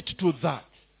 Submit to that.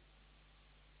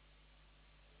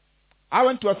 I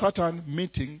went to a certain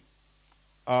meeting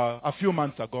a few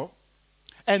months ago,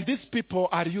 and these people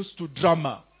are used to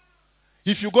drama.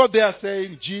 If you go there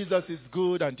saying Jesus is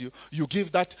good and you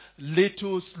give that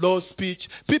little slow speech,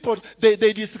 people, they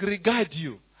disregard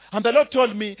you. And the Lord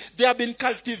told me they have been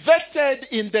cultivated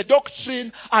in the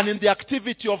doctrine and in the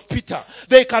activity of Peter.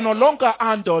 They can no longer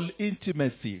handle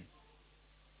intimacy.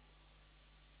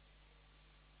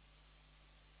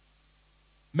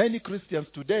 Many Christians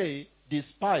today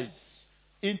despise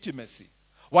intimacy,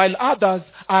 while others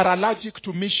are allergic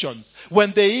to missions.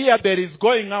 When they hear there is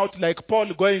going out like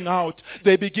Paul going out,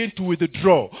 they begin to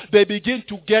withdraw. They begin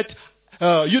to get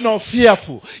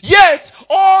fearful. Yet,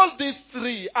 all these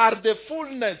 3 are the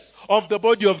fullness of the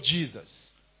body of Jesus.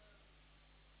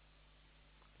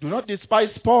 Do not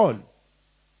despise Paul,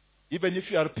 even if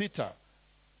you are Peter.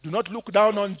 Do not look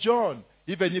down on John,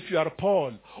 even if you are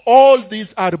Paul. All these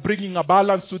are bringing a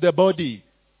balance to the body.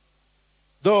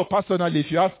 Though personally, if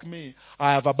you ask me,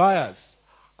 I have a bias.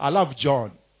 I love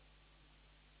John.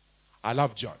 I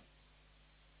love John.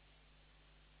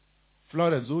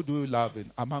 Florence, who do you love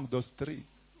among those 3?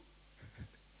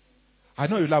 I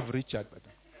know you love Richard, but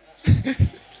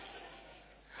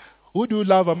who do you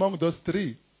love among those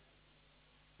 3?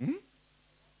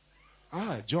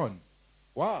 John.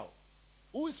 Wow.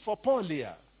 Who is for Paul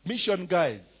here? Mission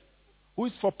guys. Who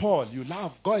is for Paul? You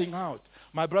love going out.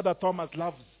 My brother Thomas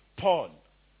loves Paul.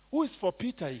 Who is for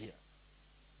Peter here?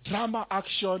 Drama,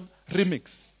 action, remix.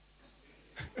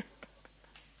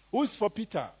 Who is for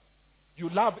Peter? You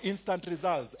love instant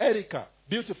results. Erica,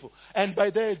 beautiful. And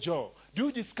by the way, Joe, do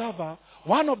you discover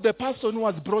one of the person who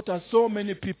has brought us so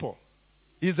many people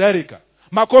is Erica.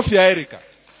 Makofi Erica.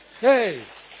 Hey.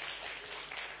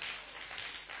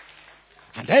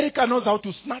 And Erica knows how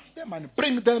to snatch them and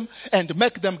bring them and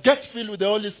make them get filled with the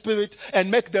Holy Spirit and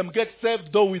make them get saved,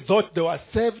 though we thought they were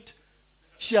saved.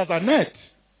 She has a net.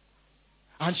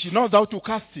 And she knows how to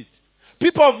cast it.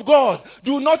 People of God,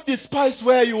 do not despise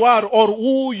where you are or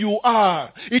who you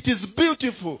are. It is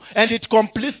beautiful and it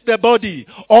completes the body.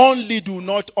 Only do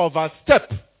not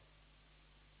overstep.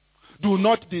 Do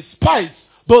not despise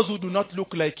those who do not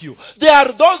look like you. There are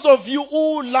those of you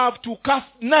who love to cast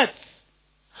nets.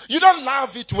 You don't love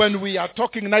it when we are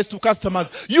talking nice to customers.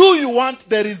 You want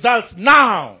the results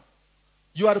now.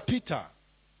 You are Peter.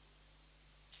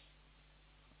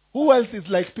 Who else is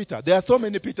like Peter? There are so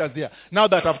many Peters here. Now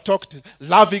that I've talked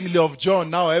lovingly of John,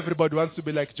 now everybody wants to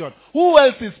be like John. Who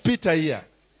else is Peter here?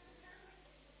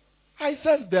 I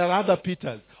said there are other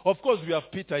Peters. Of course we have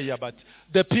Peter here, but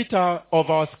the Peter of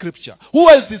our scripture. Who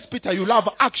else is Peter? You love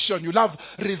action. You love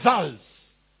results.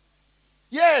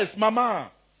 Yes,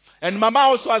 Mama. And Mama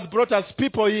also has brought us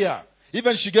people here.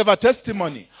 Even she gave a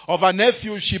testimony of a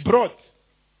nephew she brought.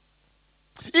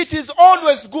 It is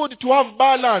always good to have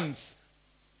balance.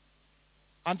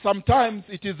 And sometimes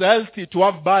it is healthy to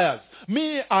have bias.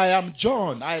 Me, I am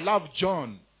John. I love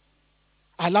John.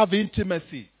 I love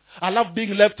intimacy. I love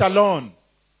being left alone.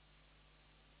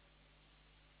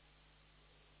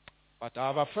 But I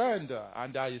have a friend,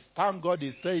 and I thank God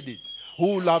he said it,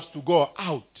 who loves to go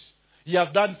out. He has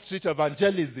done street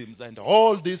evangelism and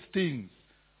all these things,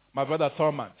 my brother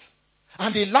Thomas.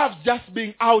 And he loves just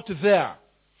being out there.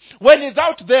 When he's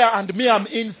out there and me, I'm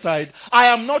inside, I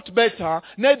am not better,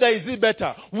 neither is he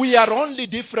better. We are only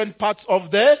different parts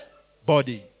of the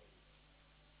body.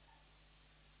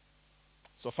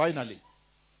 So finally,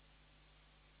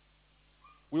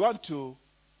 we want to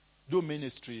do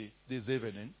ministry this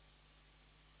evening.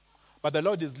 But the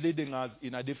Lord is leading us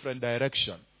in a different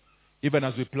direction, even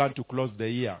as we plan to close the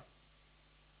year.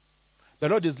 The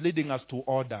Lord is leading us to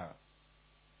order.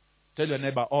 Tell your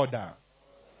neighbor, order.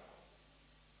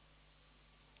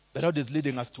 The Lord is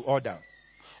leading us to order.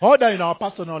 Order in our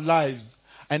personal lives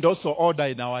and also order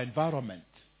in our environment.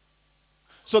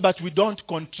 So that we don't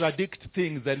contradict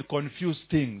things and confuse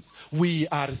things. We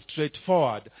are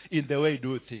straightforward in the way we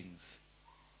do things.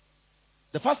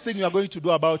 The first thing we are going to do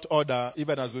about order,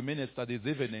 even as we minister this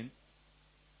evening,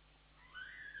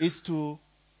 is to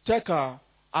take a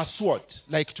SWOT,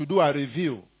 like to do a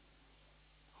review.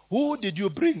 Who did you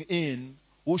bring in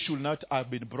who should not have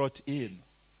been brought in?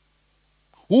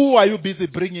 Who are you busy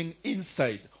bringing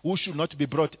inside who should not be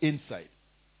brought inside?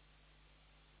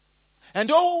 And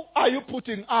who are you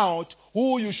putting out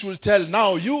who you should tell,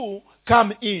 now you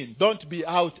come in, don't be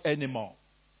out anymore?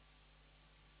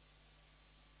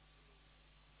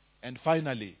 And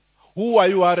finally, who are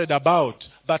you worried about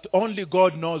that only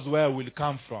God knows where it will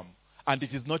come from, and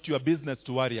it is not your business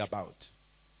to worry about?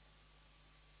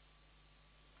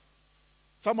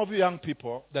 Some of you young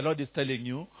people, the Lord is telling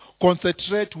you,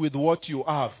 concentrate with what you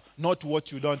have, not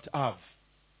what you don't have.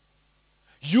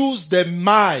 Use the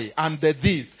my and the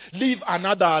this. Leave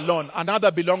another alone.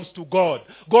 Another belongs to God.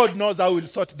 God knows how he will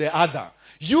sort the other.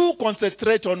 You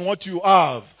concentrate on what you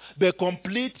have. The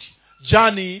complete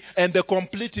journey and the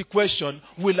complete equation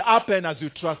will happen as you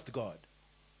trust God.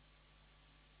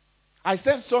 I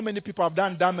sense so many people have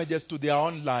done damages to their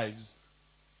own lives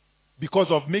because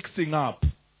of mixing up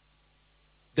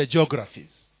the geographies.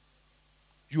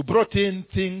 You brought in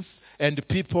things and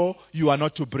people you are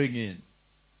not to bring in.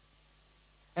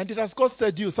 And it has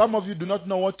costed you. Some of you do not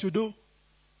know what to do.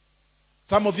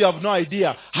 Some of you have no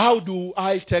idea. How do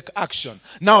I take action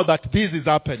now that this is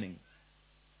happening?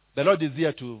 The Lord is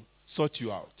here to sort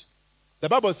you out. The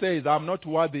Bible says, I'm not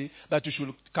worthy that you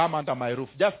should come under my roof.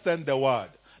 Just send the word.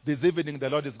 This evening the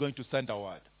Lord is going to send a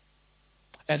word.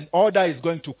 And order is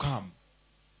going to come.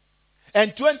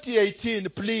 And 2018,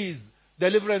 please,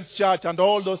 Deliverance Church and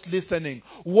all those listening,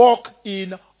 walk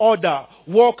in order.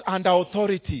 Walk under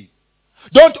authority.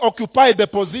 Don't occupy the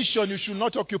position you should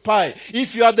not occupy.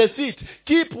 If you are the seat,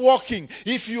 keep walking.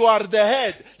 If you are the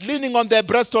head, leaning on the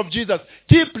breast of Jesus,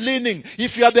 keep leaning.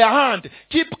 If you are the hand,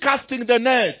 keep casting the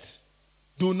net.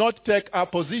 Do not take a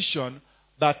position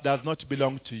that does not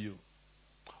belong to you.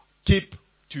 Keep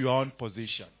to your own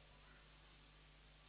position.